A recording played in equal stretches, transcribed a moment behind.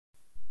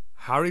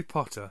Harry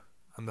Potter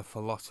and the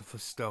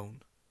Philosopher's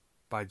Stone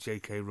by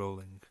J.K.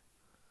 Rowling.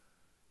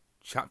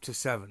 Chapter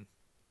 7.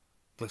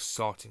 The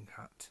Sorting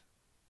Hat.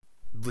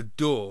 The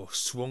door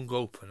swung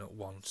open at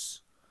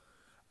once.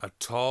 A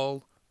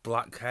tall,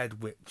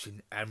 black-haired witch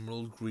in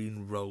emerald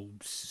green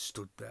robes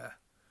stood there.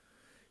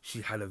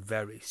 She had a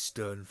very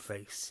stern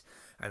face,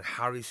 and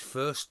Harry's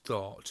first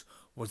thought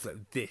was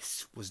that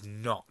this was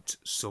not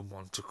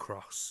someone to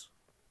cross.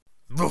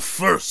 "The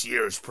first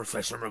years,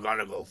 Professor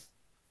McGonagall,"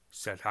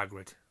 said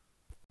Hagrid.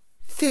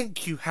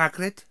 "Thank you,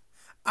 Hagrid.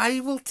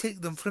 I will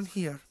take them from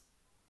here."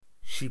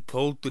 She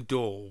pulled the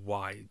door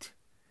wide.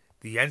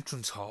 The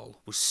entrance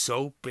hall was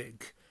so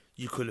big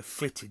you could have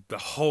fitted the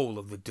whole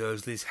of the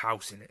Dursleys'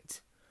 house in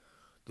it.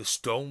 The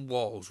stone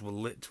walls were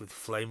lit with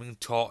flaming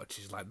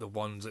torches like the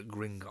ones at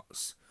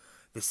Gringotts.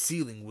 The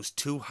ceiling was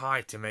too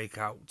high to make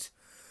out,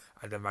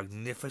 and a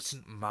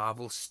magnificent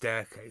marble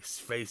staircase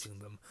facing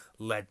them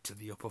led to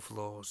the upper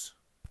floors.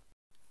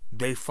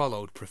 They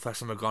followed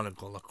Professor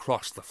McGonagall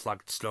across the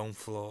flagged stone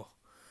floor.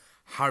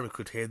 Harry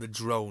could hear the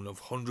drone of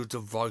hundreds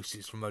of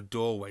voices from a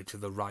doorway to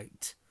the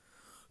right.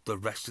 The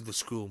rest of the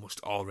school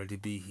must already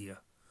be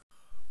here.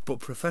 But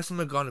Professor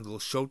McGonagall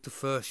showed the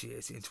first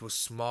years into a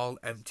small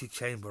empty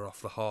chamber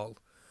off the hall.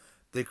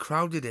 They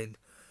crowded in,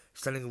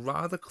 standing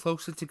rather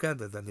closer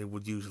together than they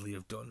would usually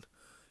have done,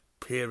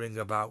 peering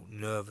about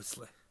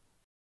nervously.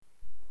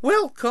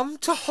 "Welcome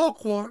to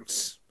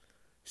Hogwarts,"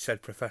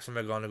 said Professor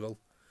McGonagall.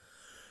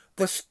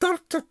 "The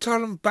start of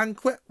term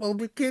banquet will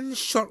begin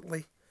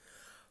shortly,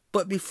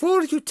 but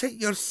before you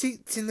take your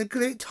seats in the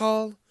Great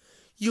Hall,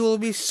 you will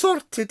be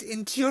sorted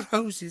into your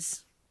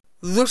houses.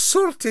 The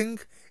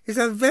sorting is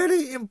a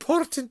very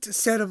important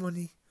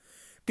ceremony,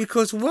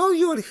 because while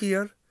you are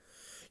here,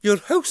 your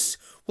house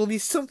will be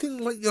something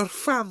like your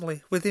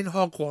family within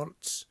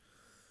Hogwarts.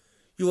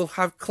 You will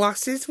have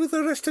classes with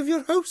the rest of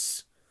your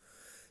house,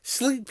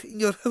 sleep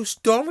in your house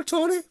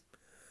dormitory,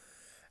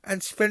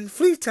 and spend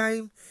free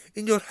time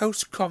in your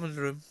house common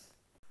room.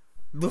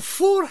 The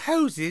 4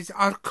 houses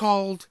are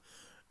called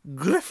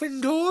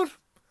Gryffindor,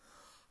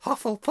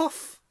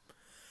 Hufflepuff,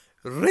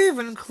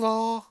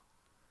 Ravenclaw,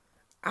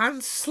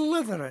 and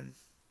Slytherin.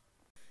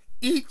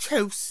 Each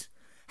house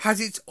has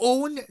its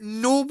own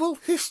noble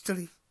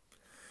history,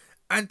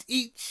 and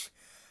each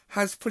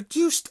has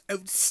produced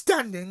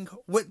outstanding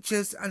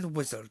witches and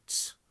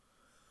wizards.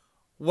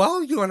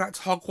 While you are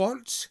at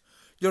Hogwarts,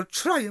 your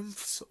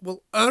triumphs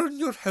will earn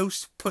your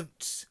house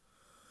points,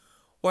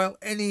 while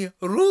any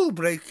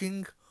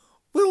rule-breaking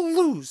will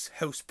lose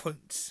house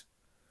points.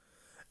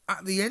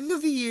 At the end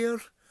of the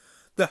year,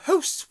 the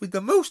house with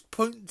the most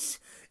points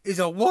is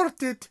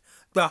awarded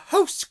the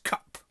House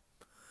Cup,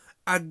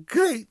 a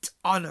great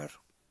honour.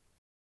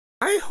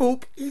 I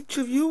hope each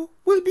of you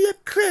will be a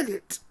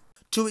credit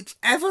to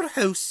whichever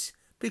house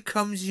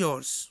becomes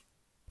yours.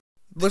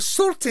 The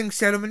sorting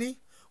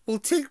ceremony will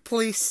take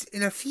place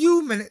in a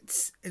few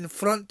minutes in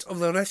front of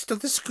the rest of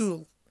the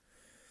school.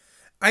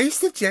 I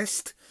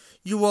suggest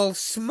you all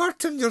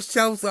smarten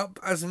yourselves up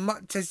as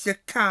much as you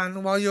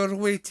can while you're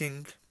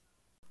waiting."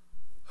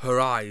 Her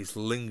eyes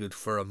lingered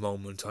for a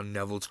moment on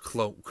Neville's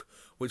cloak,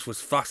 which was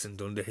fastened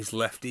under his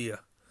left ear,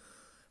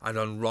 and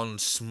on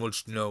Ron's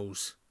smudged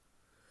nose.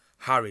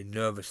 Harry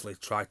nervously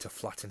tried to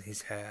flatten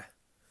his hair.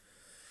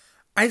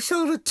 "I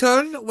shall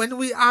return when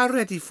we are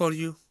ready for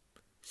you,"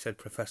 said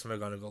Professor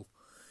McGonagall.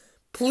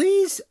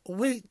 "Please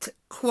wait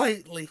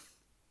quietly."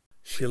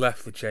 She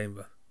left the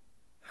chamber.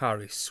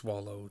 Harry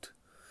swallowed.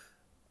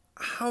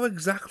 "How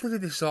exactly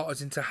did they sort us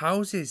into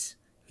houses?"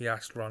 he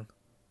asked Ron.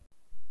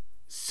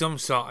 "Some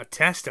sort of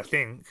test, I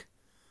think.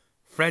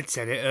 Fred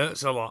said it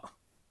hurts a lot,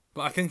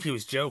 but I think he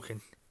was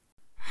joking."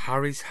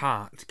 Harry's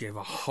heart gave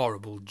a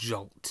horrible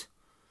jolt.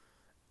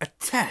 A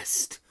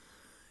test?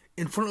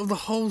 In front of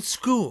the whole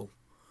school?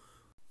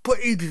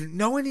 But he didn't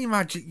know any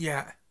magic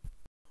yet.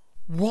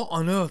 What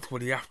on earth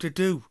would he have to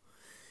do?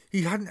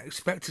 He hadn't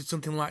expected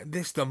something like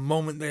this the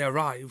moment they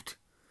arrived.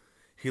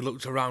 He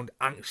looked around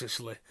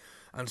anxiously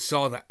and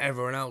saw that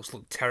everyone else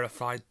looked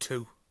terrified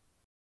too.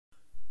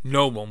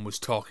 No one was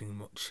talking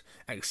much,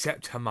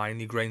 except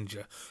Hermione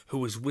Granger, who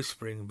was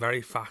whispering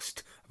very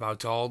fast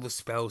about all the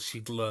spells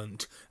she'd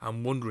learnt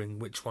and wondering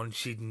which one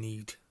she'd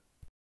need.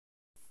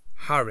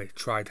 Harry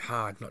tried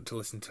hard not to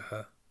listen to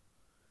her.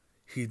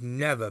 He'd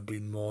never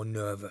been more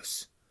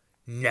nervous.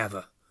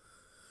 Never.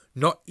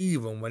 Not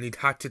even when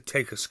he'd had to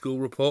take a school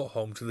report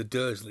home to the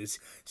Dursleys,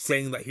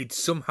 saying that he'd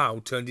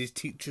somehow turned his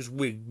teacher's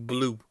wig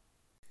blue.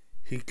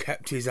 He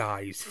kept his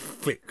eyes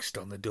fixed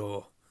on the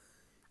door.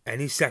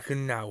 Any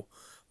second now,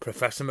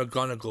 Professor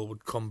McGonagall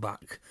would come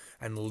back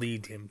and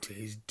lead him to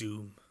his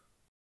doom.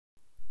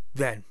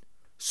 Then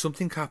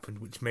something happened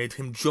which made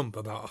him jump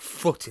about a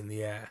foot in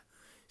the air.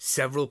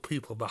 Several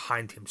people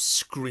behind him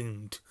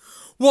screamed.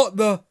 "What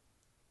the—"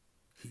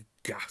 He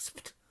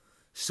gasped.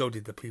 So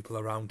did the people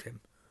around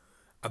him.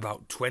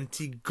 About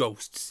 20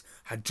 ghosts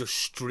had just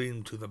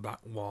streamed to the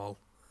back wall.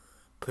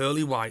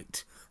 Pearly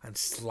white and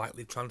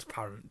slightly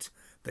transparent,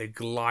 they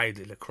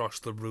glided across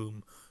the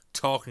room,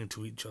 talking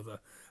to each other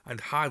and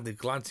hardly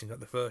glancing at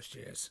the first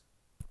years.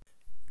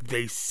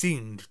 They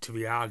seemed to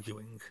be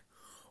arguing.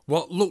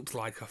 What looked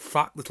like a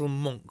fat little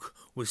monk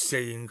was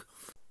saying,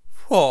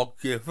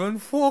 "Forgive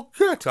and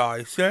forget,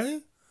 I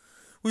say.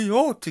 We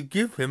ought to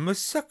give him a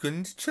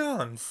second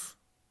chance."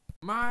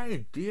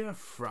 My dear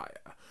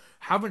friar,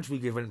 haven't we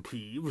given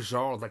Peeves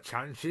all the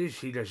chances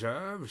he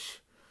deserves?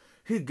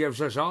 He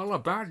gives us all a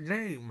bad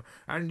name,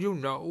 and you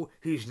know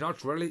he's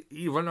not really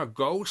even a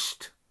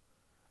ghost.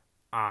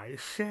 I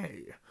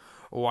say,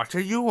 what are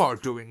you all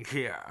doing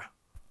here?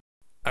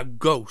 A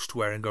ghost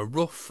wearing a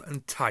ruff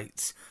and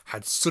tights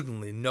had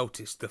suddenly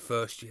noticed the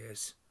first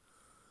years.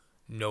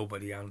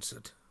 Nobody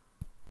answered.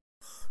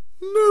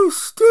 "No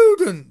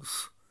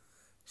students,"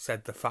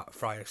 said the fat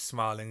friar,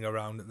 smiling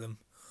around at them.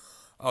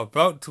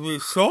 "About to be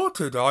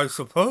sorted, I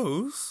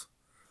suppose."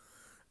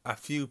 A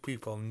few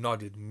people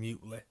nodded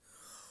mutely.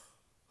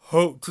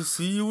 "Hope to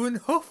see you in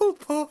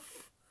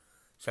Hufflepuff,"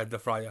 said the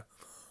friar.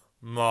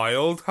 "My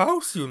old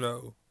house, you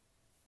know."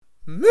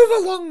 "Move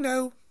along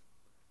now,"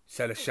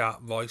 said a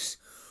sharp voice.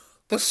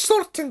 "The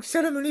sorting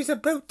ceremony's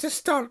about to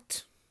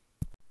start."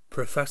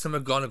 Professor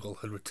McGonagall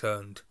had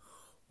returned.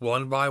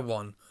 One by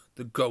one,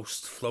 the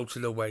ghosts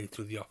floated away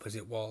through the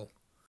opposite wall.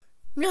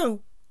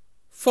 "Now,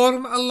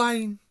 form a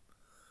line,"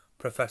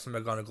 Professor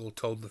McGonagall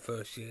told the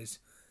first years,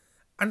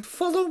 "and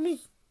follow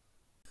me."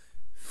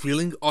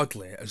 Feeling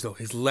oddly as though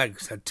his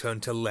legs had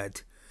turned to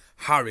lead,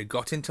 Harry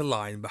got into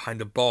line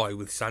behind a boy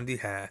with sandy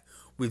hair,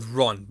 with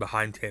Ron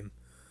behind him,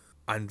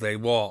 and they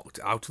walked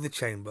out of the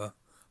chamber,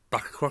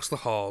 back across the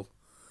hall,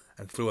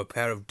 and through a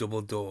pair of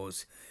double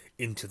doors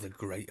into the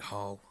great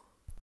hall.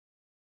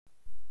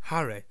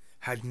 Harry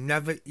had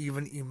never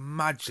even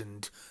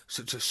imagined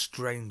such a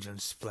strange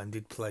and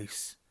splendid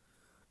place.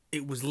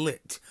 It was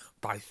lit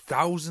by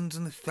thousands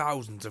and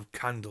thousands of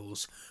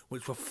candles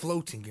which were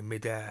floating in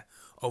mid-air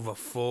over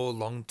 4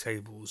 long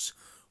tables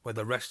where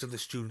the rest of the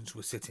students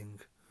were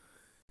sitting.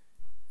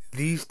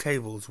 These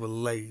tables were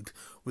laid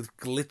with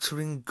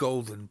glittering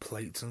golden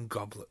plates and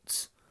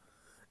goblets.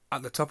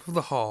 At the top of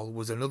the hall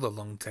was another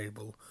long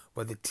table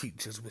where the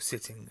teachers were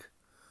sitting.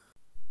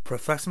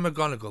 Professor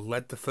McGonagall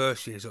led the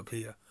first years up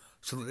here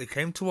so that they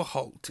came to a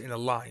halt in a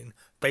line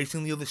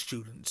facing the other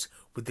students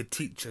with the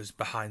teachers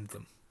behind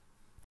them.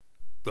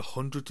 The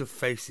hundreds of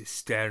faces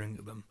staring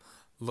at them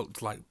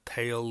looked like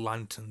pale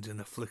lanterns in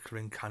the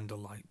flickering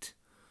candlelight.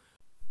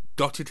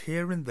 Dotted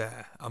here and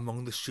there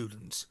among the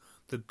students,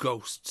 the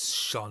ghosts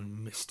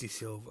shone misty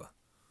silver.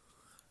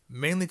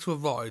 Mainly to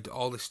avoid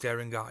all the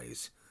staring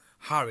eyes,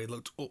 Harry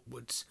looked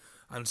upwards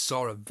and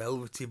saw a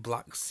velvety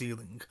black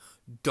ceiling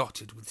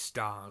dotted with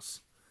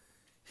stars.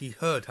 He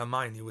heard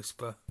Hermione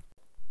whisper,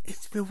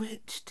 "It's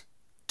bewitched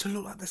to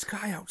look like the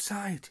sky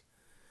outside.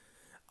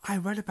 I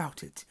read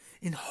about it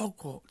in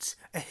Hogwarts,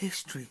 a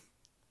history."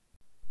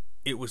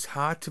 It was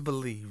hard to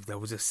believe there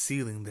was a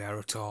ceiling there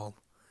at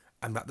all,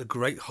 and that the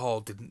great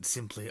hall didn't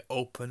simply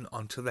open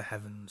onto the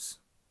heavens.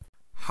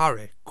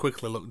 Harry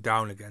quickly looked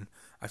down again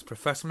as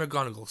Professor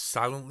McGonagall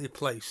silently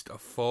placed a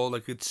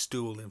 4-legged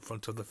stool in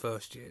front of the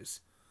first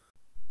years.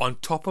 On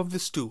top of the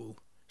stool,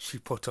 she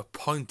put a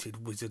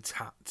pointed wizard's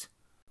hat.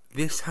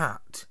 This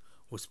hat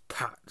was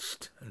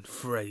patched and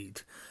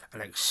frayed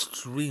and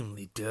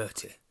extremely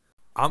dirty.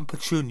 Aunt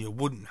Petunia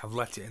wouldn't have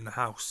let it in the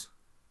house.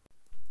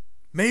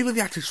 Maybe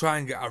they had to try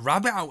and get a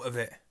rabbit out of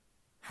it,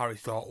 Harry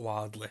thought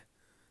wildly.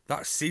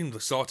 That seemed the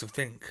sort of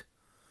thing.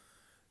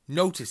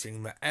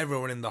 Noticing that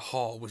everyone in the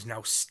hall was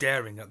now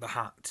staring at the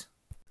hat,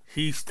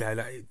 he stared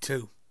at it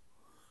too.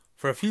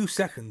 For a few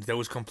seconds there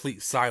was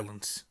complete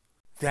silence.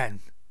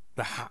 Then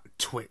the hat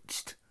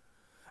twitched.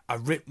 A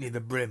rip near the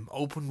brim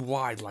opened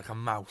wide like a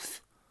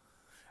mouth,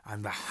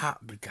 and the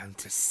hat began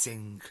to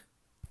sing.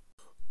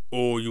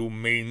 "Oh, you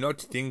may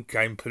not think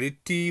I'm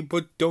pretty,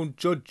 but don't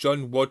judge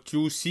on what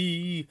you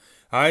see.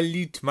 I'll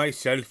eat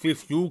myself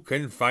if you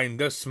can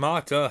find a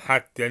smarter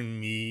hat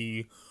than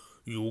me.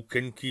 You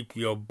can keep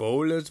your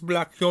bowlers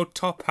black, your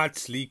top hat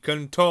sleek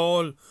and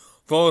tall,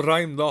 for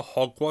I'm the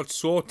Hogwarts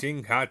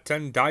sorting hat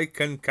and I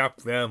can cap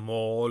them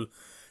all.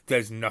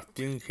 There's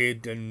nothing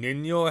hidden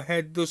in your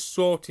head the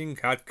sorting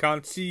hat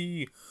can't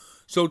see,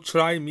 so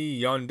try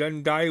me on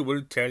and I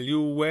will tell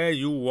you where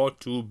you ought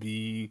to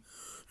be.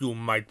 You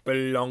might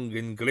belong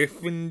in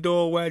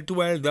Gryffindor, where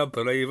dwell the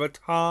brave at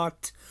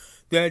heart.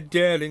 Their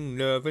daring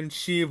nerve and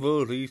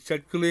chivalry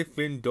set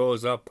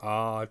Gryffindors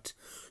apart.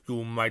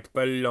 You might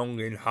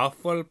belong in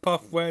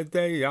Hufflepuff, where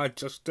they are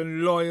just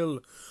and loyal.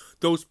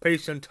 Those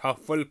patient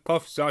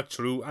Hufflepuffs are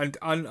true and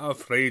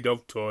unafraid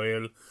of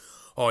toil.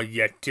 Or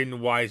yet in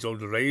wise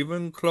old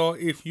Ravenclaw,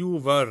 if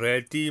you've a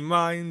ready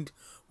mind,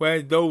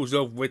 where those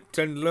of wit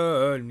and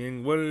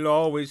learning will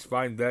always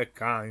find their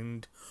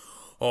kind.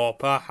 Or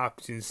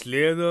perhaps in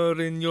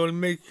Slytherin you'll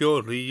make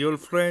your real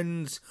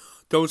friends.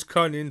 Those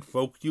cunning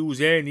folk use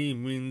any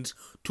means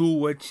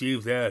to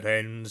achieve their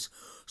ends.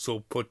 So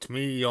put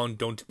me on,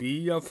 don't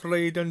be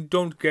afraid, and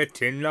don't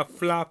get in a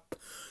flap.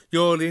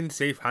 You're in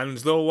safe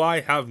hands, though I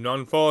have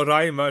none, for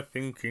I'm a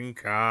thinking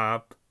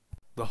cap."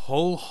 The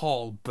whole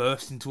hall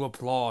burst into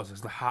applause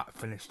as the hat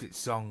finished its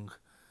song.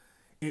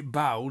 It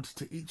bowed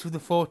to each of the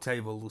 4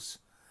 tables,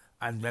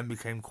 and then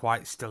became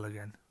quite still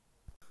again.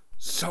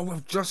 "So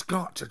we've just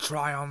got to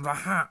try on the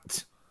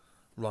hat,"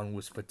 Ron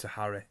whispered to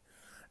Harry.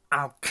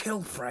 "I'll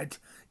kill Fred.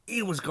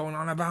 He was going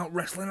on about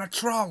wrestling a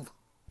troll."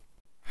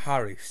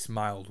 Harry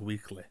smiled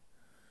weakly.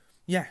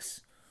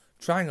 Yes,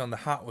 trying on the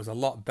hat was a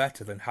lot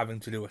better than having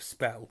to do a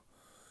spell,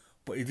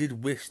 but he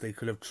did wish they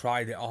could have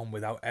tried it on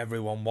without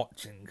everyone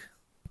watching.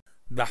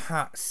 The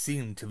hat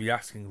seemed to be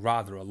asking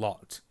rather a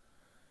lot.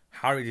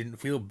 Harry didn't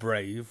feel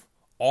brave,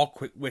 or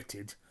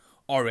quick-witted,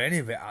 or any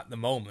of it at the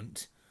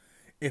moment.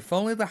 If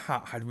only the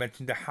hat had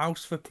mentioned a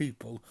house for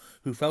people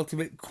who felt a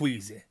bit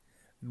queasy,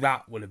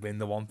 that would have been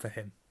the one for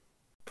him.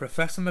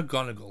 Professor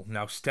McGonagall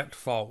now stepped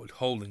forward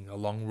holding a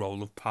long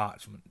roll of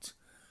parchment.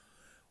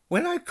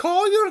 "When I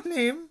call your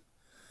name,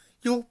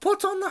 you'll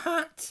put on the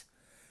hat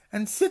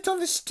and sit on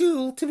the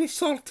stool to be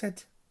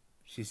sorted,"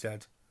 she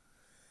said.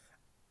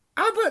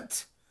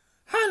 "Abbott!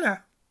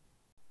 Hannah!"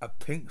 A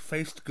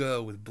pink-faced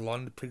girl with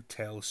blonde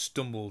pigtails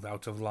stumbled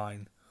out of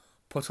line,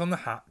 put on the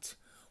hat,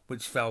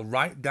 which fell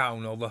right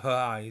down over her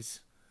eyes,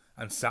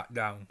 and sat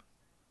down.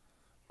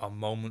 A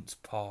moment's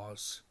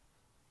pause.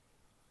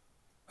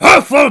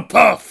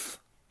 "Hufflepuff!"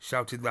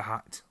 shouted the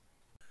hat.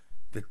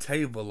 The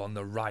table on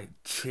the right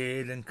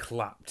cheered and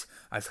clapped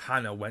as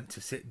Hannah went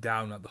to sit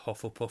down at the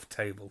Hufflepuff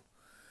table.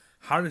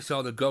 Harry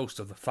saw the ghost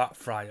of the Fat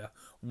Friar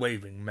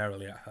waving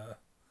merrily at her.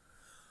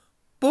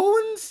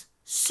 "Bones,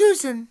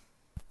 Susan!"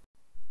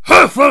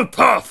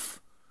 "Hufflepuff!"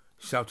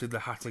 shouted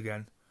the hat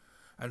again,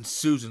 and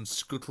Susan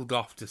scuttled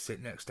off to sit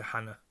next to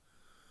Hannah.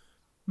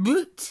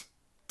 "Boot,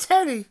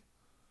 Terry!"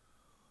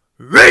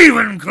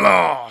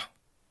 "Ravenclaw!"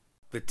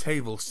 The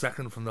table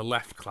second from the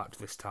left clapped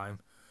this time.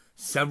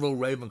 Several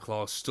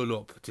Ravenclaws stood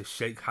up to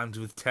shake hands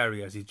with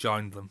Terry as he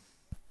joined them.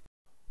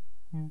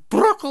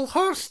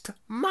 "Brocklehurst,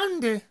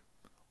 Mandy!"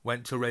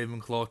 Went to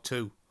Ravenclaw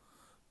too,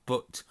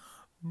 but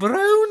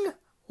 "Brown,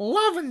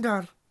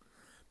 Lavender!"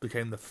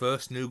 became the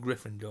first new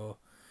Gryffindor,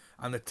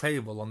 and the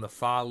table on the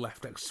far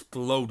left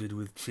exploded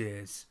with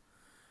cheers.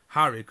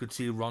 Harry could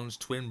see Ron's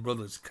twin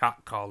brothers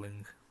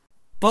catcalling.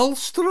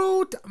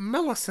 "Bulstrode,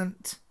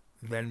 Millicent!"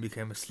 Then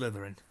became a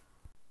Slytherin.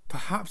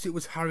 Perhaps it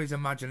was Harry's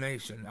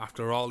imagination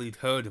after all he'd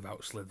heard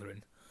about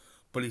Slytherin,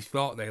 but he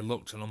thought they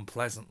looked an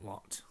unpleasant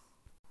lot.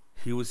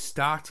 He was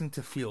starting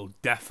to feel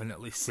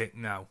definitely sick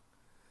now.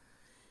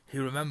 He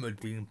remembered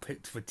being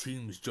picked for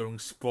teams during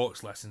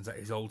sports lessons at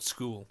his old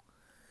school.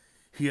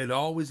 He had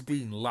always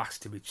been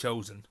last to be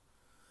chosen.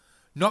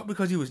 Not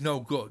because he was no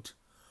good,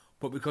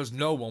 but because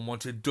no one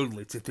wanted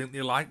Dudley to think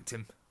they liked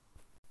him.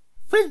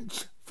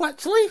 "Finch,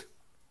 Fletchley,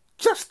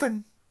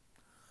 Justin!"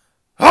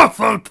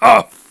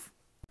 "Hufflepuff!"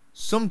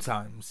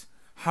 Sometimes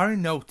Harry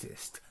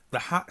noticed the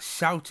hat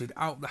shouted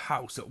out the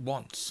house at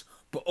once,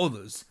 but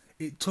others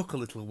it took a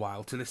little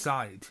while to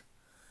decide.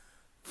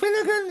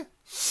 "Finnegan,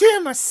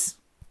 Seamus!"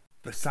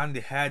 The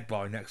sandy-haired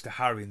boy next to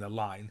Harry in the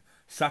line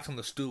sat on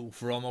the stool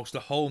for almost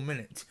a whole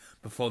minute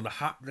before the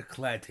hat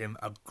declared him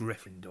a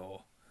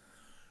Gryffindor.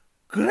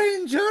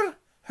 "Granger,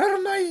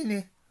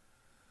 Hermione!"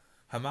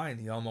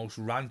 Hermione almost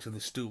ran to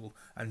the stool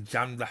and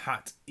jammed the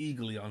hat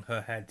eagerly on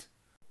her head.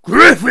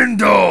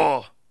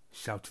 "Gryffindor!"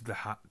 shouted the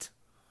hat.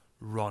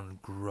 Ron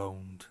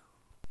groaned.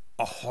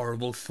 A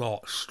horrible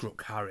thought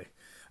struck Harry,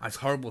 as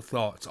horrible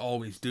thoughts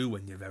always do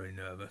when you're very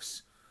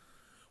nervous.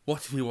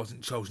 What if he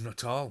wasn't chosen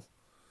at all?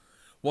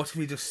 What if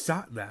he just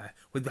sat there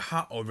with the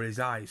hat over his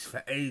eyes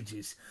for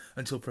ages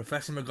until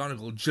Professor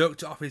McGonagall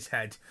jerked it off his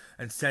head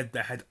and said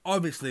there had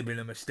obviously been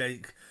a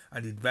mistake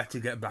and he'd better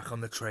get back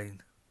on the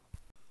train?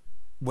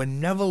 When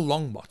Neville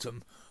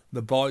Longbottom,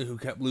 the boy who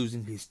kept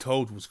losing his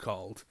toad, was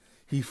called,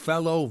 he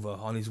fell over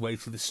on his way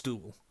to the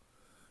stool.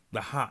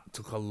 The hat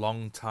took a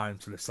long time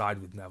to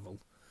decide with Neville.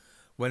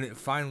 When it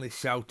finally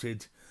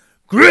shouted,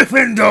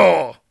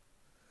 "Gryffindor!"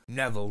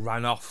 Neville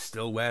ran off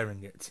still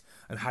wearing it,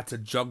 and had to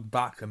jog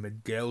back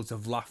amid gales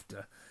of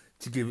laughter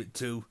to give it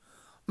to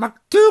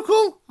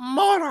 "MacDougall,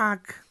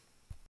 Morag!"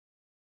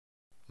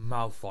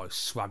 Malfoy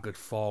swaggered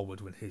forward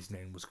when his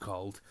name was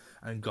called,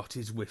 and got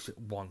his wish at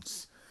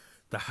once.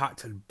 The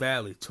hat had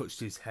barely touched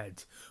his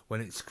head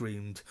when it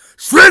screamed,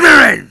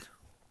 "Slytherin!"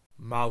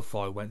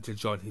 Malfoy went to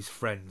join his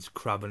friends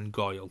Crabbe and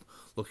Goyle,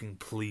 looking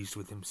pleased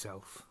with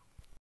himself.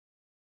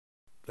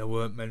 There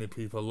weren't many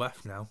people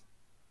left now.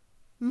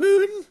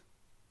 "Moon,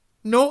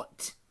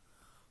 Not,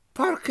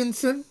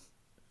 Parkinson."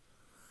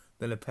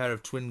 Then a pair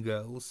of twin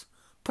girls,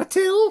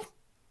 "Patil,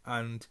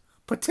 and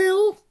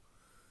Patil."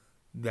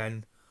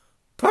 then,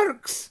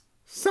 "Perks,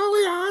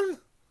 Sally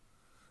Ann."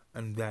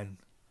 and then,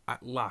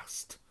 at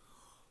last,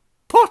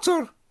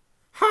 "Potter,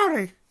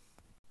 Harry."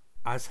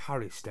 as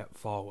Harry stepped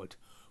forward,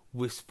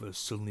 whispers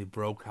suddenly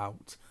broke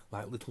out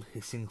like little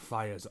hissing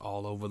fires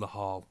all over the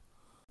hall.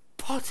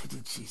 "Potter,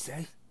 did she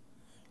say?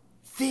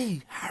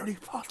 The Harry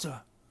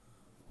Potter?"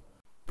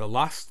 The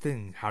last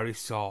thing Harry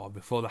saw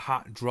before the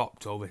hat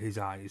dropped over his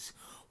eyes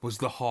was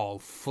the hall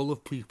full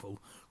of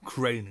people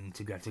craning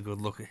to get a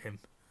good look at him.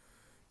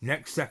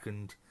 Next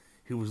second,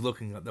 he was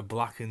looking at the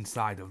black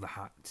inside of the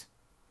hat.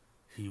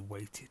 He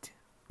waited.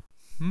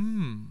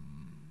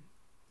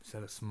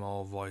 Said a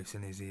small voice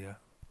in his ear.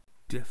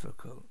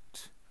 "Difficult,"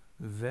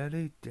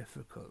 Very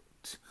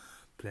difficult.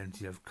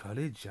 Plenty of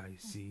courage, I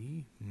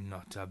see.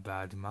 Not a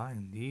bad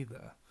mind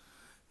either.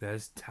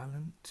 There's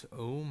talent,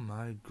 oh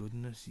my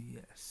goodness,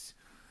 yes.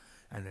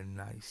 And a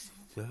nice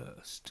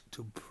thirst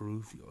to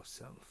prove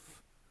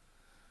yourself.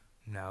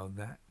 Now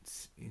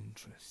that's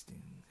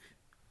interesting.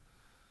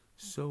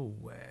 So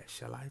where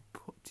shall I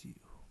put you?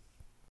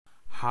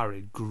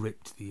 Harry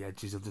gripped the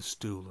edges of the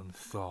stool and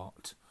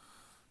thought.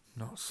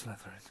 Not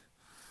Slytherin.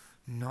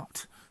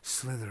 Not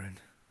Slytherin.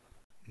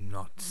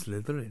 Not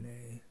Slytherin,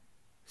 eh?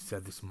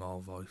 Said the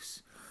small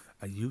voice.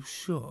 Are you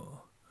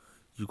sure?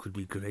 You could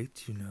be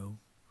great, you know.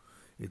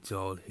 It's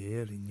all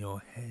here in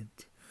your head,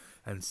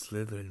 and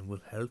Slytherin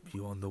will help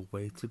you on the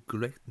way to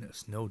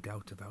greatness, no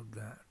doubt about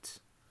that.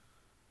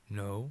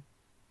 No?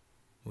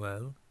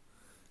 Well,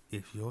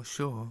 if you're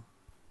sure,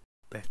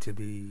 better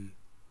be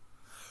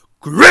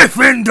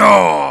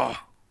Gryffindor!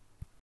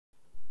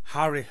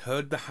 Harry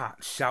heard the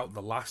hat shout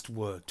the last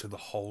word to the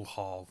whole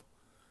hall.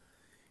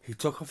 He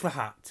took off the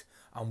hat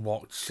and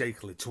walked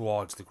shakily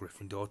towards the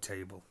Gryffindor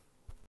table.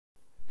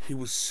 He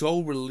was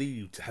so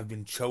relieved to have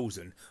been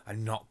chosen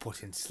and not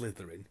put in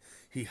Slytherin,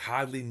 he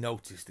hardly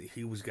noticed that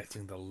he was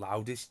getting the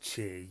loudest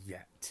cheer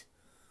yet.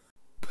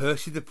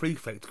 Percy the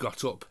Prefect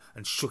got up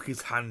and shook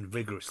his hand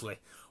vigorously,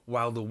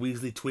 while the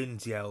Weasley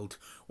twins yelled,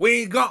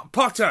 "We got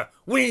Potter!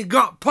 We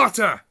got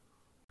Potter!"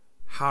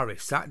 Harry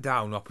sat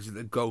down opposite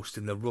the ghost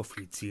in the ruff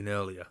he'd seen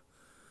earlier.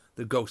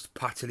 The ghost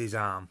patted his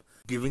arm,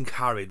 giving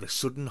Harry the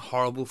sudden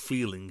horrible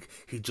feeling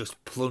he'd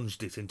just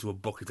plunged it into a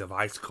bucket of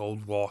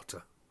ice-cold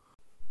water.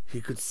 He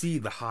could see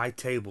the high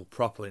table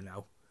properly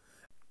now.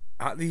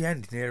 At the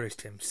end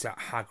nearest him sat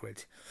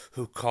Hagrid,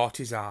 who caught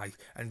his eye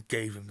and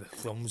gave him the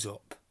thumbs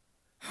up.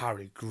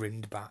 Harry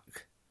grinned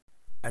back.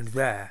 And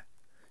there,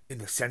 in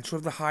the centre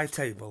of the high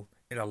table,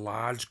 in a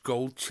large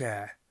gold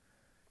chair,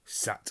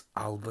 sat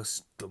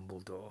Albus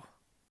Dumbledore.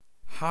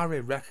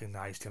 Harry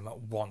recognised him at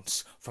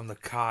once from the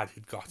card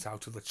he'd got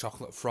out of the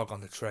chocolate frog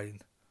on the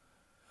train.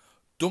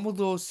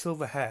 Dumbledore's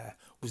silver hair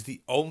was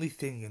the only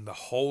thing in the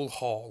whole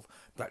hall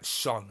that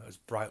shone as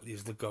brightly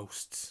as the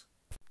ghost's.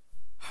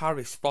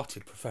 Harry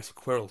spotted Professor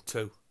Quirrell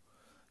too,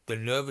 the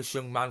nervous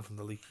young man from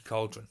the Leaky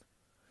Cauldron.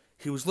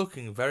 He was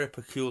looking very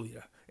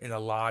peculiar in a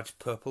large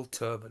purple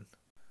turban.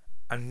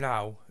 And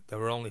now there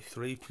were only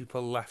 3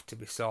 people left to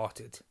be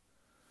sorted.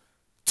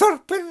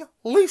 Turpin,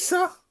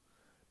 Lisa,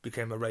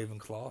 became a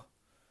Ravenclaw,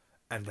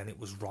 and then it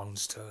was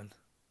Ron's turn.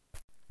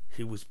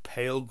 He was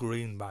pale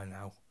green by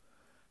now.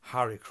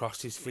 Harry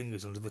crossed his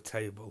fingers under the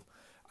table,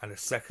 and a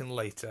second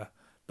later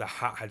the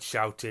hat had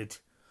shouted,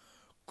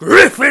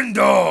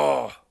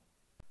 "Gryffindor!"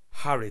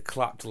 Harry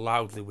clapped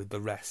loudly with the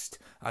rest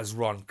as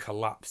Ron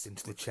collapsed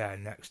into the chair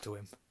next to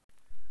him.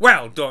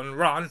 "Well done,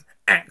 Ron!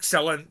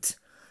 Excellent!"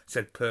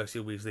 said Percy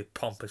Weasley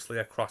pompously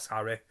across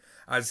Harry,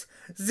 as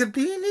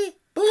Zabini,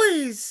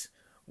 please,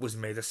 was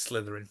made a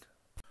Slytherin.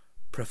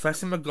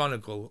 Professor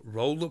McGonagall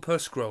rolled up her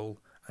scroll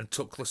and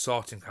took the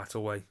sorting hat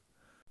away.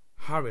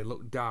 Harry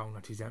looked down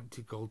at his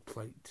empty gold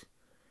plate.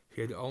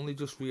 He had only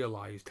just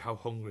realised how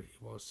hungry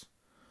he was.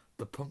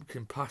 The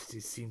pumpkin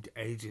pasties seemed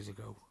ages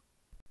ago.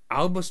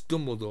 Albus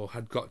Dumbledore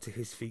had got to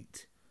his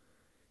feet.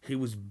 He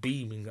was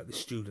beaming at the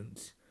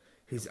students.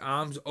 His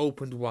arms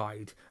opened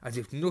wide, as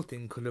if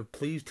nothing could have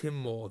pleased him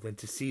more than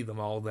to see them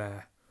all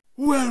there.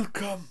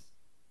 "Welcome,"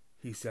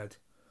 he said.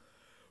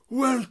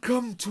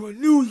 "Welcome to a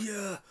new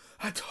year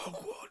at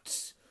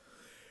Hogwarts.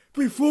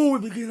 Before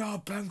we begin our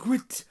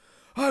banquet,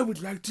 I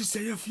would like to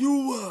say a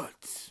few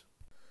words.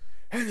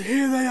 And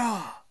here they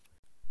are.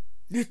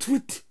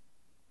 Nitwit,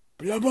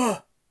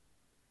 Blubber,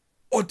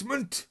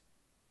 Oddment,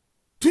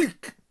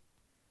 Twink.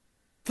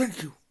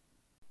 Thank you."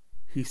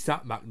 He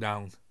sat back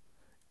down.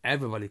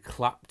 Everybody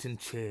clapped and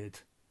cheered.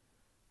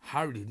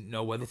 Harry didn't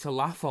know whether to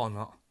laugh or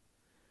not.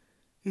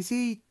 "Is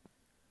he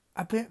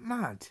a bit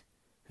mad?"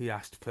 he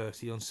asked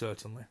Percy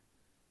uncertainly.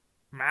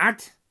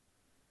 "Mad?"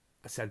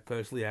 said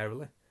Percy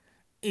airily.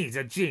 "He's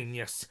a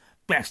genius,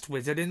 best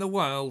wizard in the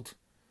world.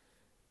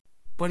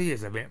 But he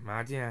is a bit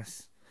mad,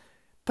 yes.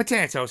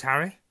 Potatoes,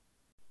 Harry?"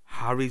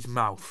 Harry's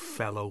mouth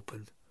fell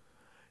open.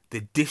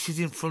 The dishes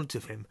in front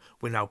of him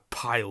were now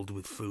piled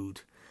with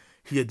food.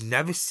 He had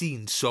never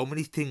seen so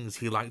many things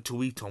he liked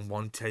to eat on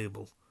one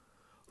table.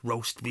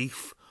 Roast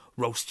beef,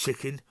 roast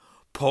chicken,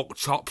 pork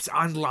chops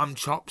and lamb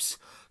chops,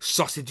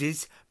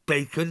 sausages,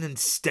 bacon and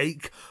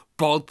steak,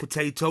 boiled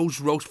potatoes,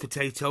 roast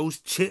potatoes,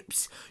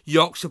 chips,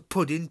 Yorkshire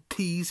pudding,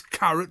 peas,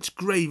 carrots,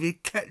 gravy,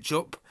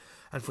 ketchup,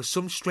 and for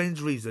some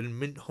strange reason,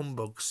 mint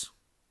humbugs.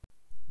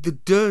 The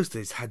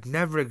Dursleys had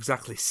never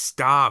exactly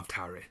starved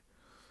Harry,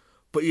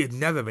 but he had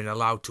never been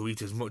allowed to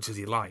eat as much as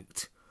he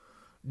liked.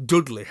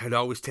 Dudley had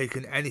always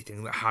taken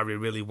anything that Harry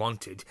really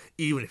wanted,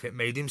 even if it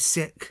made him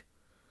sick.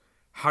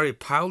 Harry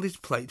piled his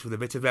plate with a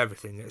bit of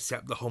everything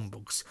except the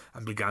humbugs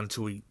and began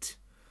to eat.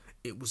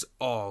 It was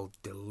all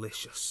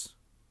delicious.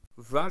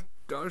 "That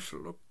does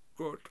look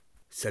good,"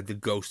 said the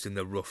ghost in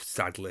the ruff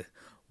sadly,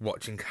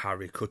 watching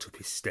Harry cut up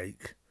his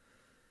steak.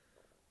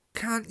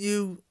 "Can't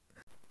you—"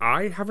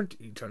 "I haven't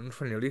eaten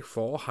for nearly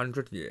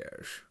 400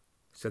 years,"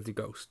 said the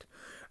ghost,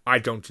 I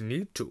don't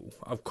need to,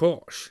 of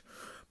course,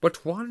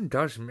 but one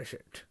does miss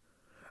it.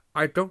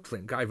 I don't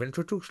think I've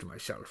introduced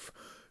myself.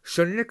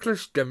 Sir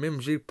Nicholas de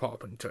Mimsy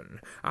Porpington,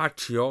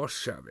 at your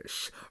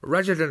service,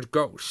 resident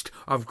ghost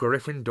of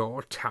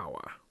Gryffindor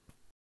Tower.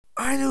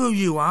 I know who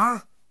you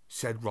are,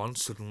 said Ron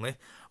suddenly.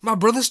 My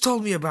brother's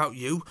told me about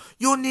you.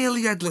 You're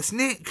nearly headless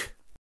Nick.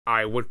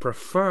 I would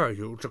prefer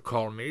you to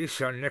call me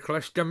Sir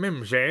Nicholas de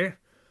Mimsy,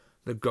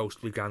 the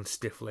ghost began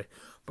stiffly,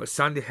 but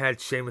sandy-haired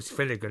Seamus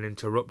Finnegan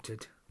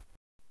interrupted.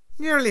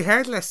 Nearly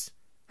headless?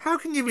 How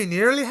can you be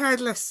nearly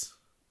headless?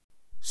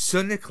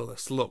 Sir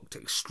Nicholas looked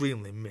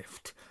extremely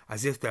miffed,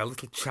 as if their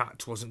little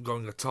chat wasn't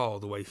going at all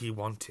the way he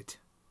wanted.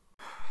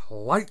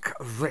 Like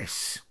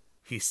this,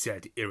 he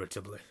said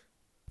irritably.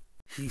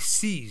 He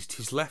seized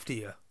his left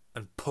ear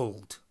and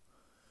pulled.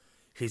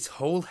 His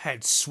whole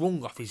head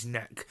swung off his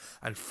neck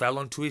and fell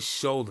onto his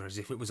shoulder as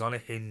if it was on a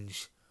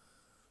hinge.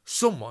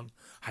 Someone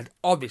had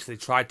obviously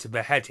tried to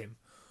behead him,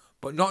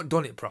 but not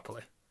done it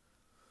properly.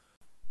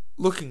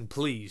 Looking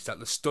pleased at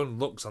the stunned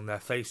looks on their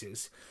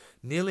faces,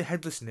 nearly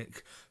headless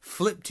Nick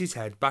flipped his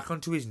head back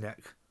onto his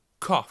neck,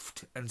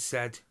 coughed, and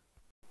said,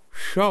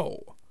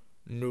 So,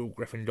 new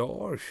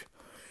Gryffindors,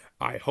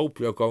 I hope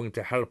you're going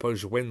to help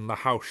us win the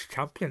house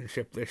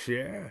championship this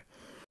year.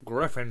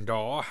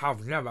 Gryffindor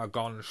have never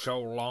gone so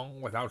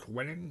long without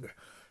winning.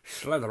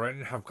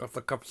 Slytherin have got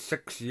the cup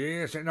 6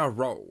 years in a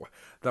row,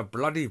 the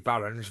bloody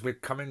Baron's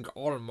becoming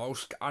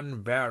almost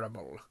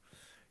unbearable.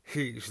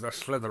 He's the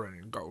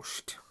Slytherin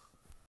ghost.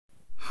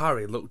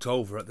 Harry looked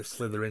over at the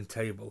Slytherin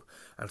table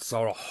and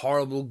saw a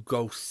horrible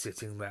ghost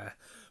sitting there,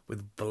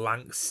 with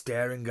blank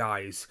staring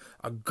eyes,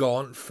 a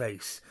gaunt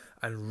face,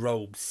 and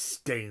robes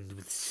stained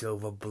with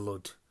silver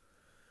blood.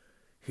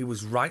 He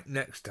was right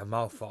next to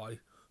Malfoy,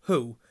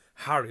 who,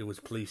 Harry was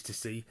pleased to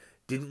see,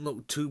 didn't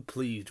look too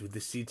pleased with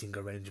the seating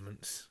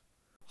arrangements.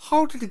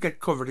 How did he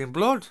get covered in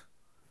blood?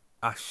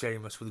 asked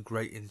Seamus with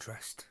great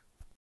interest.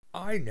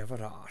 I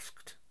never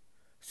asked,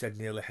 said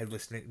nearly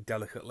headless Nick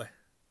delicately.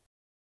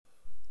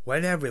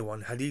 When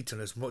everyone had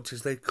eaten as much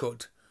as they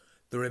could,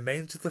 the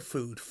remains of the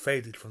food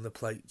faded from the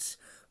plates,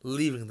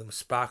 leaving them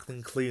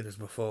sparkling clean as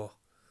before.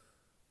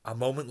 A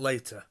moment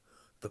later,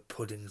 the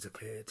puddings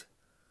appeared.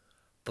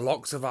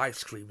 Blocks of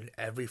ice cream in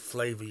every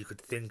flavour you could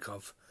think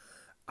of.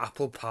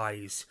 Apple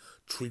pies,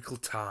 treacle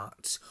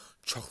tarts,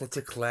 chocolate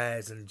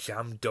eclairs and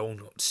jam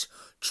donuts,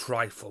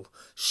 trifle,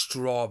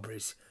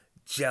 strawberries,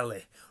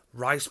 jelly,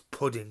 rice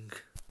pudding.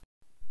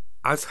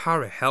 As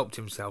Harry helped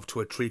himself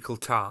to a treacle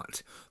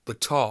tart, the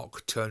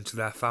talk turned to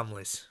their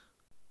families.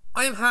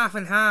 I'm half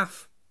and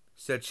half,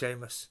 said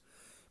Seamus.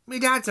 Me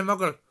dad's a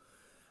muggle.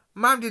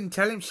 Mum didn't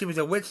tell him she was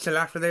a witch till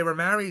after they were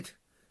married.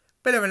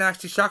 Bit of a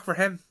nasty shock for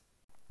him.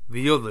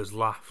 The others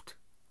laughed.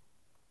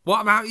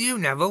 What about you,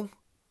 Neville?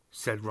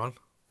 said Ron.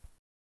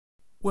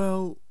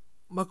 Well,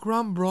 my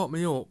gran brought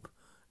me up,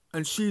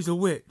 and she's a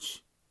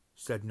witch,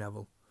 said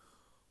Neville.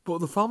 But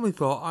the family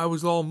thought I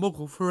was all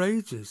muggle for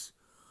ages.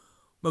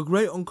 My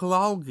great-uncle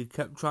Algie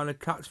kept trying to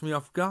catch me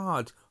off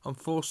guard and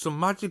force some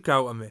magic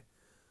out of me.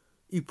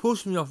 He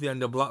pushed me off the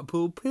end of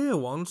Blackpool Pier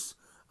once.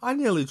 I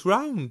nearly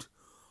drowned.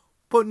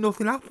 But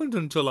nothing happened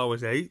until I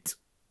was 8.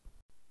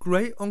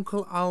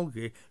 Great-uncle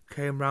Algie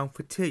came round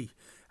for tea,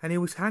 and he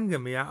was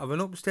hanging me out of an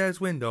upstairs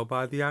window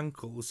by the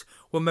ankles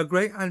when my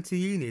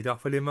great-auntie Enid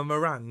offered him a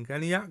meringue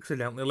and he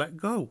accidentally let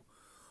go.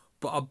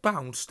 But I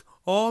bounced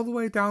all the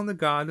way down the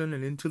garden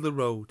and into the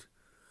road.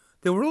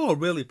 They were all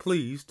really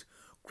pleased.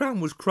 Gran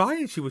was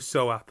crying, she was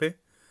so happy.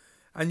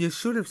 And you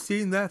should have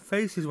seen their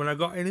faces when I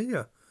got in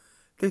here.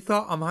 They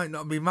thought I might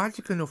not be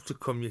magic enough to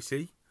come, you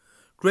see.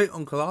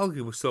 Great-uncle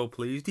Algie was so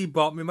pleased he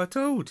bought me my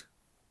toad.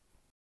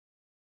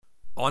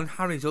 On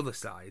Harry's other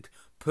side,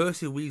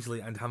 Percy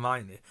Weasley and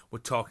Hermione were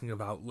talking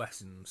about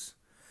lessons.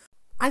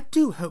 I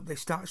do hope they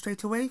start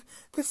straight away.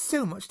 There's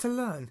so much to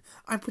learn.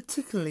 I'm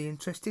particularly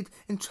interested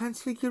in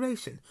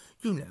transfiguration.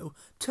 You know,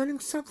 turning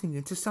something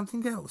into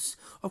something else.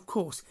 Of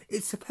course,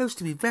 it's supposed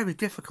to be very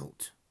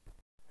difficult.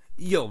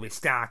 You'll be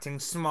starting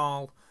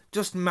small,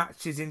 just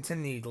matches into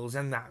needles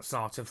and that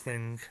sort of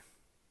thing.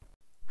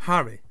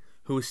 Harry,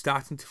 who was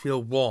starting to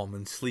feel warm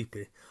and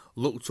sleepy,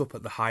 looked up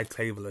at the high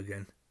table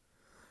again.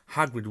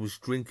 Hagrid was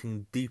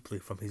drinking deeply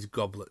from his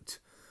goblet.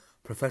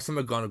 Professor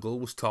McGonagall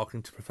was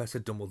talking to Professor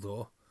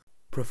Dumbledore.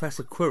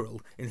 Professor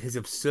Quirrell, in his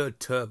absurd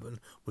turban,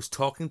 was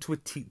talking to a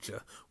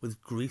teacher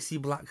with greasy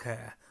black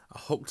hair, a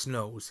hooked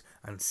nose,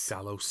 and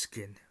sallow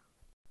skin.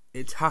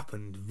 It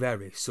happened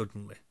very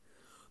suddenly.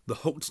 The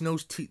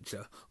hooked-nosed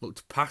teacher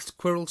looked past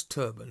Quirrell's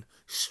turban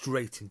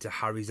straight into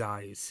Harry's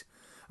eyes,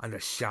 and a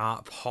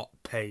sharp, hot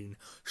pain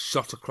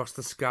shot across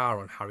the scar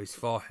on Harry's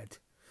forehead.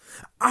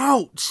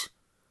 Ouch!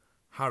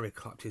 Harry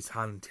clapped his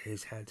hand to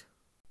his head.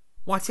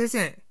 What is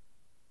it?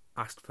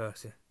 asked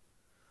Percy.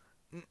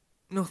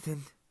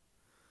 Nothing.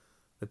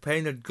 The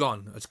pain had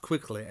gone as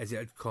quickly as it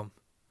had come.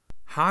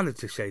 Harder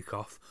to shake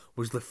off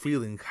was the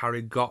feeling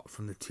Harry got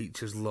from the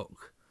teacher's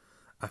look,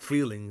 a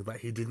feeling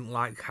that he didn't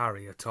like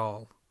Harry at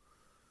all.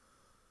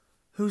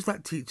 Who's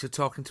that teacher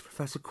talking to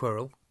Professor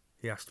Quirrell?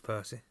 he asked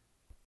Percy.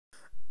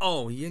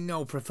 Oh, you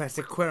know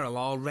Professor Quirrell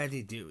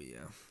already, do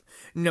you?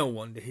 No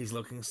wonder he's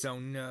looking so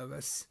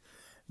nervous.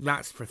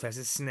 That's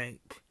Professor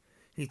Snape.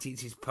 He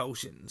teaches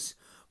potions,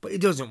 but he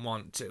doesn't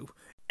want to.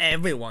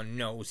 Everyone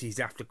knows he's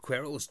after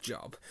Quirrell's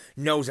job.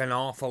 Knows an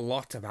awful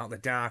lot about the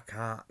dark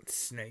arts,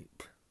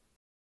 Snape.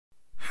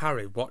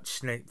 Harry watched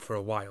Snape for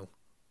a while,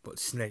 but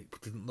Snape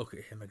didn't look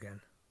at him again.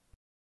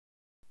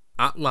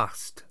 At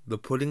last, the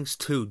puddings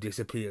too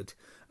disappeared,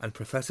 and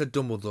Professor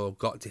Dumbledore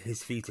got to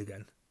his feet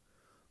again.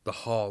 The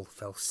hall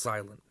fell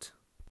silent.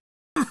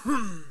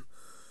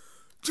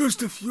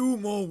 Just a few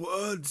more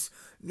words,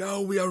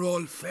 now we are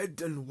all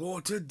fed and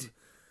watered.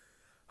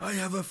 I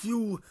have a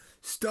few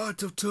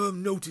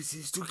start-of-term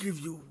notices to give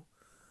you.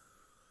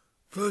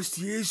 First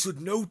year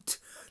should note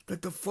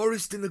that the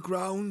forest in the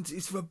grounds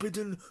is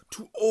forbidden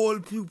to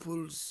all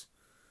pupils,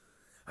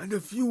 and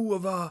a few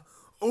of our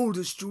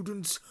older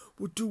students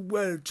would do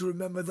well to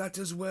remember that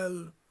as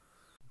well.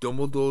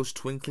 Dumbledore's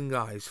twinkling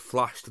eyes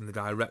flashed in the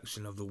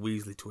direction of the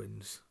Weasley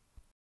twins.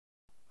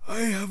 I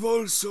have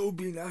also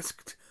been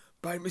asked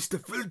by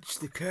Mr. Filch,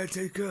 the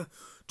caretaker,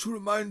 to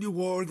remind you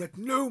all that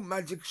no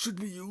magic should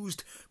be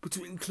used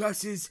between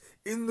classes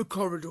in the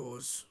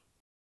corridors.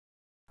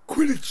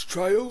 Quidditch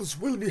trials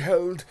will be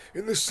held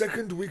in the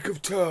second week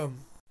of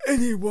term.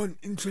 Anyone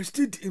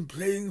interested in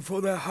playing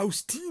for their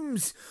house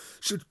teams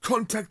should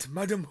contact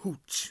Madam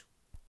Hooch.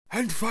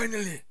 And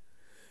finally,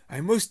 I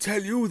must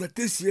tell you that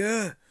this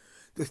year,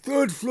 the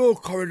third floor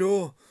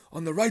corridor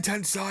on the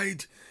right-hand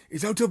side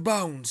is out of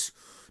bounds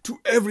to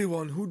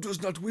everyone who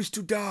does not wish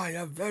to die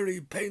a very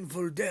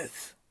painful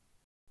death.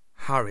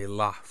 Harry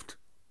laughed,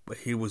 but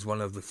he was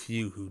one of the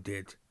few who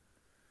did.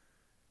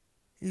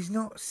 He's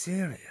not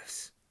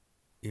serious,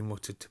 he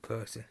muttered to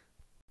Percy.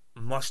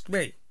 Must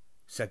be,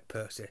 said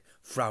Percy,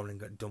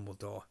 frowning at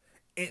Dumbledore.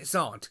 It's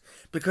odd,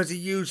 because he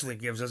usually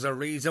gives us a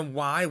reason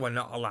why we're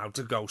not allowed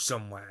to go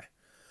somewhere.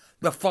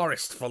 The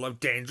forest's full of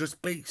dangerous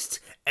beasts.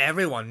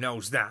 Everyone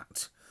knows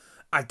that.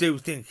 I do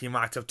think he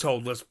might have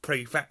told us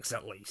prefects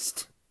at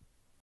least.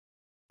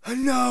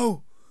 And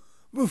now,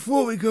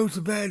 before we go to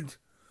bed,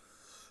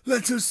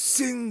 let us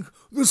sing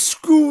the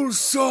school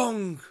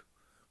song,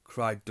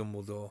 cried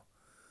Dumbledore.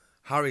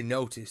 Harry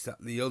noticed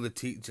that the other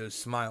teachers'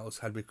 smiles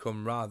had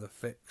become rather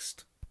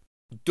fixed.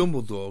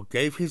 Dumbledore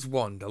gave his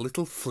wand a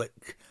little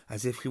flick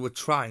as if he were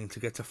trying to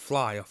get a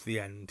fly off the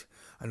end,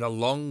 and a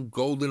long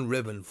golden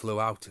ribbon flew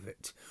out of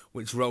it,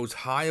 which rose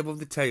high above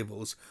the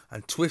tables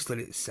and twisted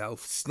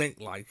itself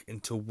snake-like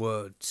into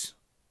words.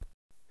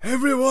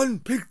 Everyone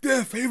pick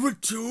their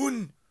favourite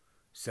tune,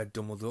 said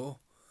Dumbledore,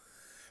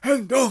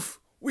 and off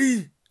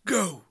we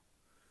go.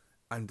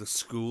 And the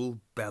school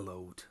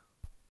bellowed.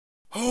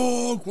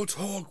 Hogwarts,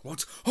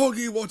 Hogwarts,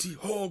 Hoggy-Wotty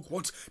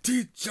Hogwarts,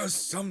 teach us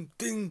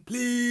something,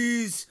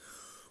 please.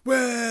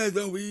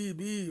 Whether we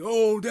be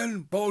old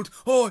and bald,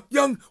 or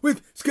young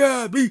with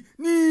scabby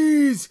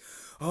knees,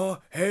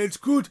 our heads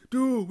could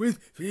do with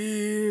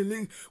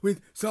filling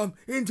with some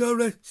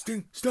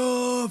interesting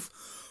stuff.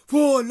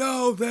 For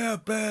now they're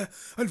bare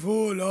and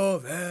full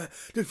of air,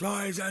 the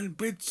flies and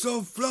bits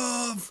of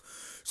fluff.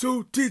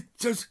 So teach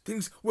us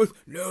things worth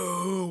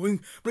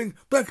knowing, bring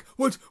back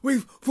what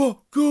we've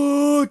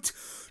forgot.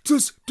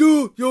 Just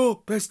do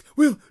your best,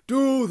 we'll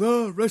do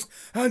the rest,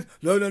 and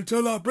learn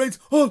until our brains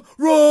all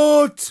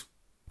rot.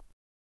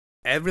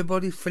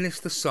 Everybody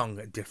finished the song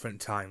at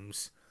different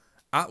times.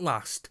 At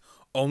last,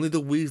 only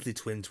the Weasley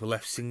twins were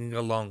left singing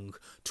along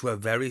to a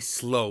very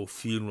slow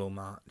funeral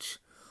march.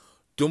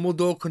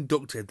 Dumbledore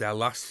conducted their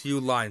last few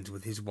lines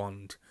with his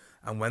wand,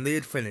 and when they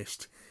had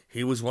finished,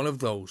 he was one of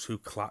those who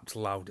clapped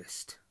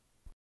loudest.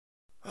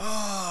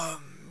 Ah,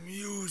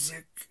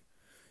 music,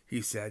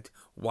 he said,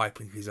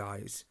 wiping his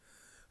eyes.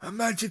 A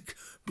magic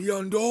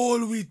beyond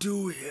all we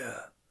do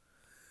here.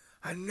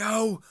 And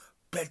now,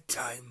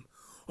 bedtime.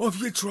 Off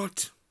you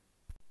trot.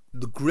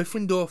 The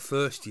Gryffindor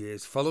first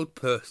years followed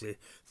Percy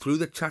through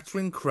the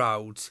chattering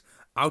crowds,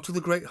 out of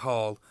the great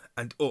hall,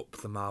 and up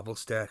the marble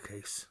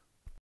staircase.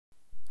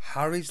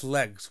 Harry's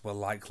legs were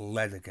like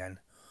lead again,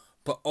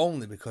 but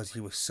only because he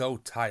was so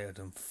tired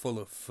and full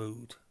of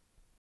food.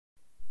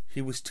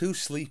 He was too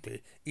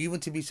sleepy even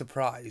to be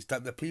surprised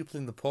that the people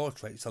in the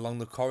portraits along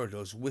the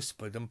corridors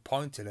whispered and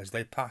pointed as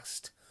they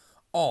passed,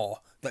 or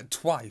that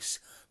twice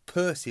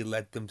Percy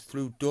led them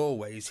through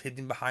doorways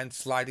hidden behind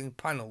sliding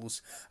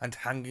panels and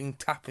hanging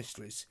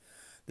tapestries.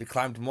 They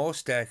climbed more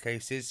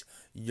staircases,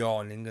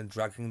 yawning and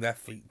dragging their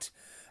feet,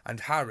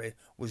 and Harry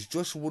was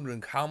just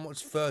wondering how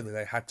much further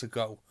they had to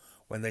go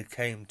when they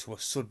came to a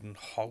sudden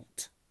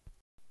halt.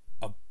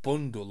 A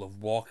bundle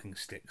of walking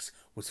sticks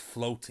was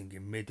floating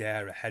in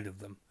mid-air ahead of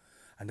them,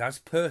 and as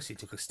Percy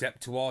took a step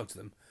towards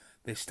them,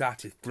 they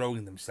started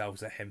throwing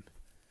themselves at him.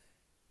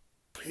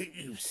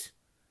 Peeves,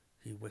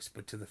 he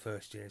whispered to the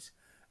first years.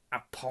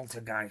 A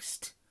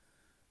poltergeist.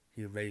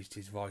 He raised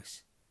his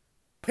voice.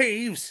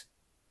 Peeves,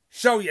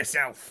 show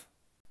yourself.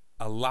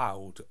 A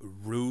loud,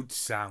 rude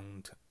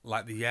sound,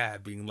 like the air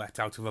being let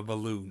out of a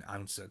balloon,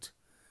 answered.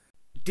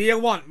 Do you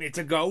want me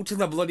to go to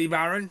the Bloody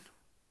Baron?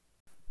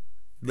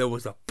 There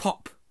was a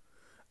pop,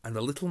 and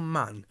a little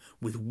man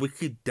with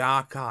wicked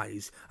dark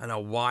eyes and a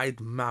wide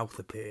mouth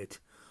appeared,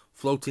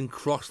 floating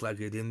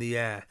cross-legged in the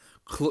air,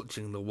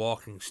 clutching the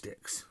walking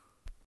sticks.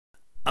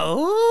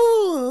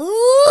 "Oh,"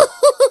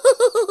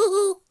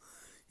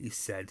 he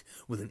said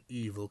with an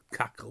evil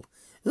cackle.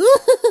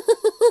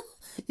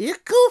 "You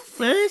go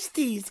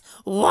firsties,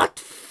 what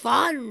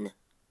fun!"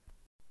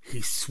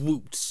 He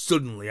swooped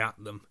suddenly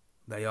at them.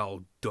 They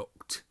all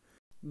ducked.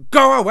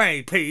 "Go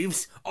away,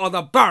 Peeves, or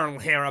the bar'll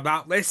hear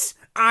about this.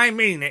 I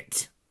mean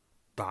it,"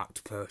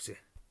 barked Percy.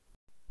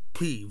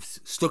 Peeves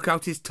stuck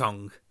out his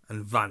tongue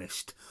and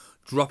vanished,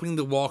 dropping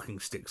the walking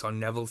sticks on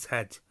Neville's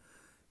head.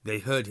 They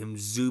heard him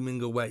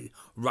zooming away,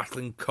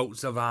 rattling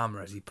coats of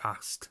armour as he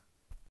passed.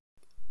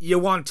 "You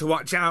want to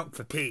watch out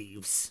for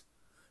Peeves,"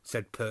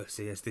 said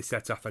Percy as they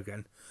set off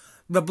again.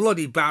 "The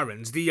bloody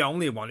Baron's the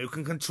only one who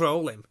can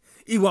control him.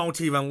 He won't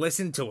even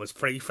listen to us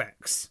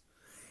prefects.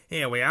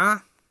 Here we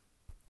are."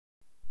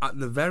 At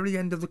the very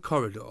end of the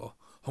corridor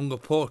hung a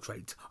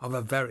portrait of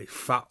a very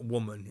fat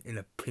woman in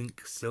a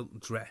pink silk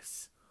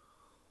dress.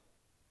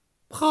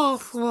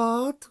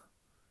 "Password,"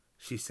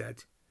 she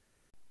said.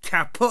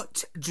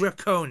 "Caput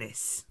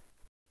Draconis,"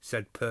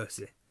 said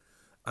Percy,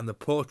 and the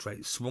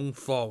portrait swung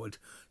forward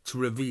to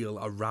reveal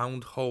a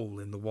round hole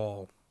in the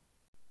wall.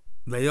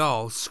 They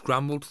all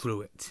scrambled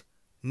through it.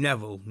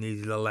 Neville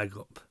needed a leg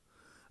up,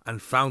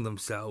 and found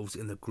themselves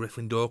in the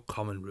Gryffindor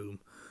common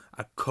room,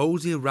 a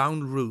cosy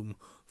round room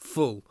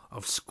full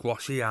of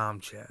squashy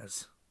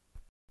armchairs.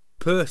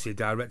 Percy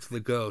directed the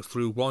girls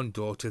through one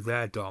door to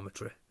their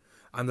dormitory,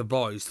 and the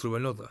boys through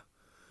another.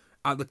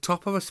 At the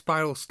top of a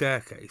spiral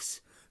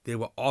staircase, they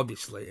were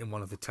obviously in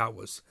one of the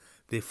towers.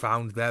 They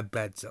found their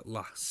beds at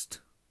last.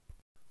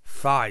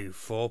 5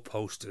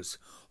 four-posters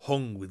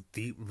hung with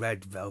deep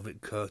red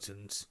velvet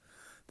curtains.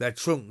 Their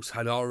trunks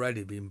had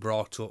already been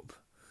brought up.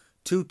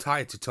 Too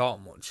tired to talk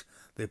much,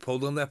 they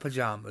pulled on their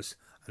pyjamas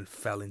and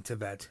fell into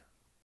bed.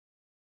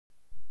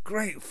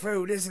 "Great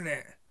food, isn't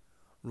it?"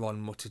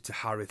 Ron muttered to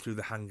Harry through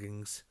the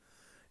hangings.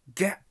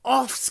 "Get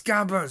off,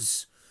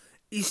 Scabbers!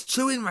 He's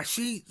chewing my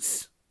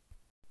sheets."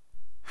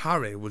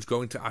 Harry was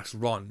going to ask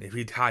Ron if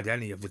he'd had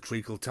any of the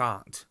treacle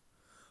tart,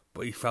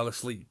 but he fell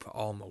asleep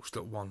almost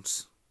at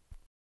once.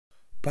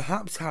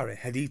 Perhaps Harry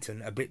had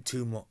eaten a bit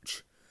too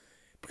much,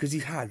 because he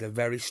had a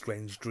very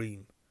strange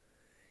dream.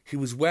 He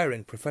was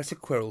wearing Professor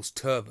Quirrell's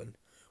turban,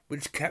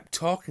 which kept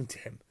talking to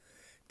him,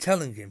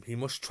 telling him he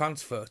must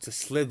transfer to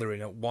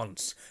Slytherin at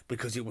once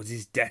because it was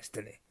his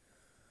destiny.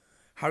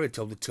 Harry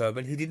told the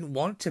turban he didn't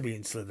want to be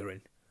in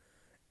Slytherin.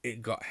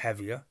 It got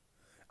heavier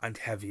and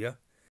heavier.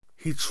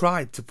 He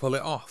tried to pull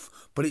it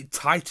off, but it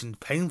tightened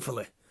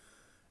painfully.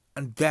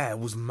 And there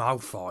was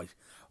Malfoy,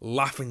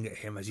 laughing at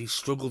him as he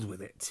struggled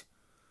with it.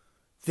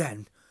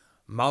 Then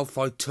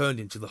Malfoy turned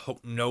into the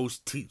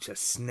hook-nosed teacher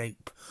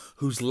Snape,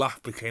 whose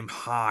laugh became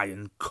high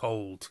and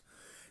cold.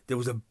 There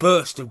was a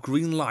burst of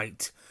green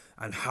light,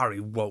 and Harry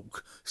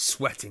woke,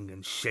 sweating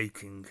and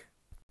shaking.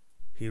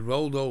 He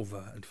rolled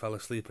over and fell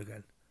asleep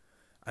again,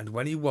 and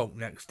when he woke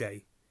next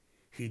day,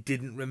 he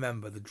didn't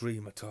remember the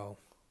dream at all.